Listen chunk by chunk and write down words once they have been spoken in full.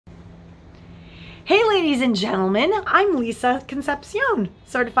Hey ladies and gentlemen, I'm Lisa Concepcion,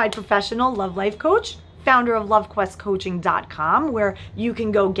 certified professional love life coach, founder of LoveQuestCoaching.com, where you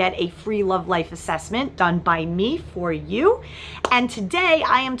can go get a free love life assessment done by me for you. And today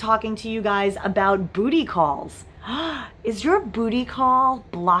I am talking to you guys about booty calls. Is your booty call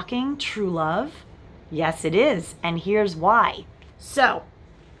blocking true love? Yes, it is, and here's why. So,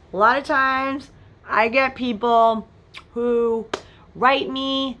 a lot of times I get people who write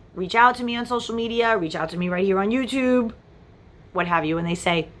me, reach out to me on social media, reach out to me right here on YouTube, what have you, and they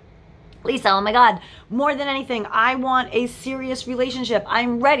say, Lisa, oh my God, more than anything, I want a serious relationship.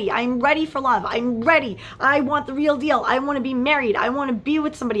 I'm ready for love. I'm ready. I want the real deal. I want to be married. I want to be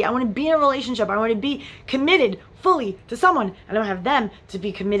with somebody. I want to be in a relationship. I want to be committed fully to someone. And I want to have them to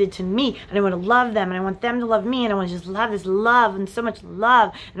be committed to me. And I want to love them. And I want them to love me. And I want to just have this love and so much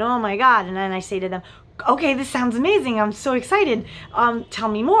love. And oh my God. And then I say to them, okay, this sounds amazing. I'm so excited. Tell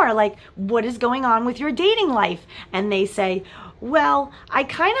me more. Like, what is going on with your dating life? And they say, well, I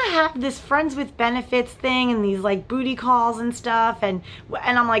kind of have this friends with benefits thing and these like booty calls and stuff. And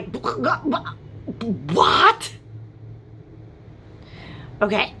I'm like, what?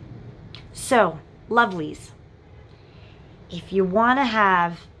 Okay. So, lovelies, if you want to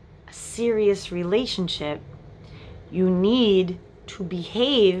have a serious relationship, you need to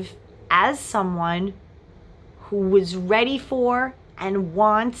behave as someone who is ready for and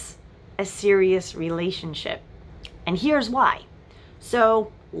wants a serious relationship. And here's why.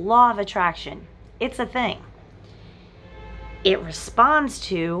 So, law of attraction, it's a thing. It responds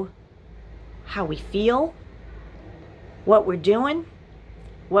to how we feel, what we're doing,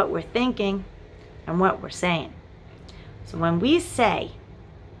 what we're thinking, and what we're saying. So when we say,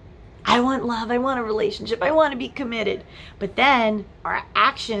 I want love, I want a relationship, I want to be committed, but then our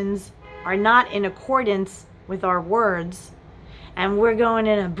actions are not in accordance with our words, and we're going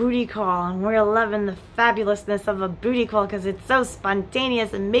in a booty call and we're loving the fabulousness of a booty call because it's so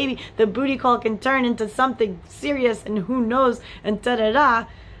spontaneous, and maybe the booty call can turn into something serious and who knows, and da-da-da,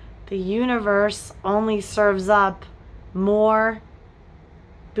 the universe only serves up more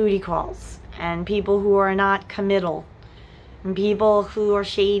booty calls and people who are not committal and people who are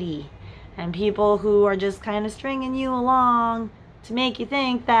shady and people who are just kind of stringing you along to make you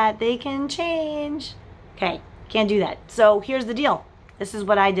think that they can change. Okay, can't do that. So here's the deal. This is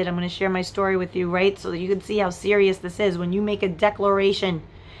what I did. I'm going to share my story with you, right? So that you can see how serious this is. When you make a declaration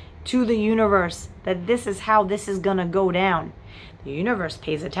to the universe that this is how this is going to go down, the universe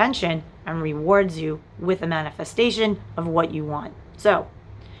pays attention and rewards you with a manifestation of what you want. So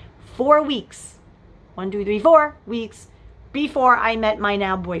 4 weeks, 1, 2, 3, 4 weeks before I met my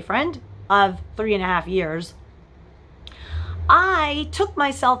now boyfriend of 3.5 years, I took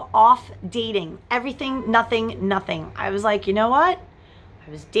myself off dating. Everything, nothing, nothing. I was like, you know what?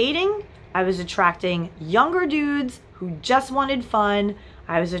 I was dating. I was attracting younger dudes who just wanted fun.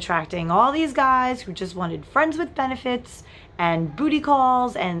 I was attracting all these guys who just wanted friends with benefits and booty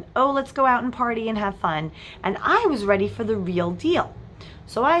calls and, oh, let's go out and party and have fun. And I was ready for the real deal.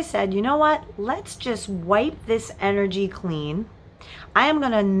 So I said, you know what? Let's just wipe this energy clean. I am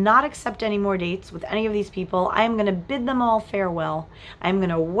going to not accept any more dates with any of these people. I am going to bid them all farewell. I'm going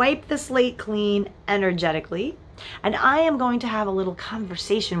to wipe the slate clean energetically. And I am going to have a little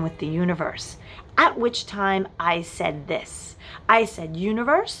conversation with the universe. At which time I said this. I said,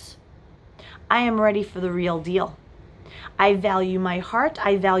 universe, I am ready for the real deal. I value my heart.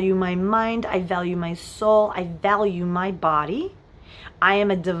 I value my mind. I value my soul. I value my body. I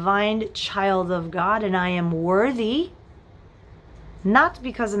am a divine child of God and I am worthy. Not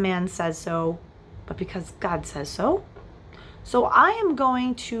because a man says so, but because God says so. So I am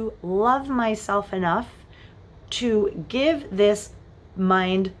going to love myself enough to give this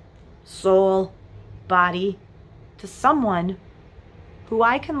mind, soul, body to someone who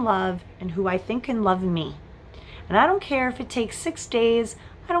I can love and who I think can love me. And I don't care if it takes 6 days.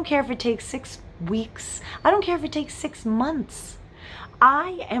 I don't care if it takes 6 weeks. I don't care if it takes 6 months.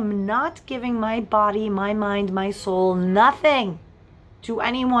 I am not giving my body, my mind, my soul, nothing to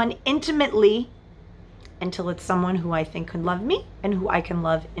anyone intimately until it's someone who I think could love me and who I can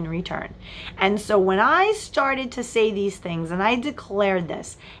love in return. And so when I started to say these things and I declared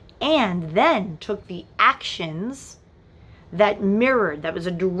this and then took the actions that mirrored, that was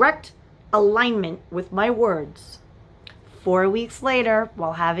a direct alignment with my words, 4 weeks later,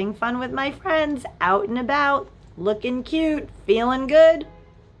 while having fun with my friends, out and about, looking cute, feeling good,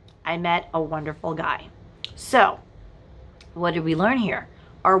 I met a wonderful guy. So, what did we learn here?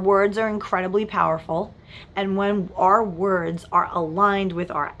 Our words are incredibly powerful, and when our words are aligned with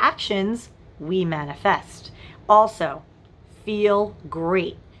our actions, we manifest. Also, feel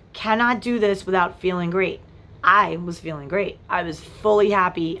great. cannot do this without feeling great. I was feeling great. I was fully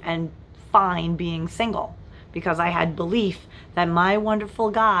happy and fine being single because I had belief that my wonderful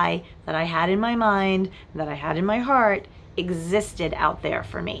guy that I had in my mind, that I had in my heart, existed out there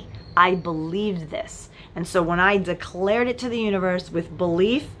for me. I believed this. And so when I declared it to the universe with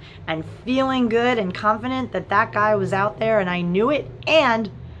belief and feeling good and confident that that guy was out there and I knew it, and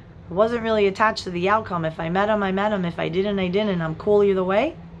I wasn't really attached to the outcome. If I met him, I met him. If I didn't, I didn't. I'm cool either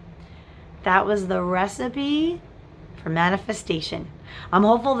way. That was the recipe for manifestation. I'm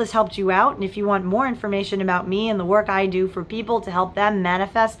hopeful this helped you out. And if you want more information about me and the work I do for people to help them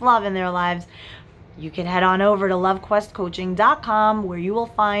manifest love in their lives, you can head on over to lovequestcoaching.com, where you will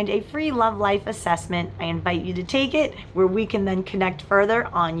find a free love life assessment. I invite you to take it, where we can then connect further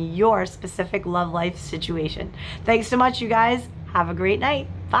on your specific love life situation. Thanks so much, you guys. Have a great night.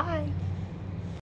 Bye.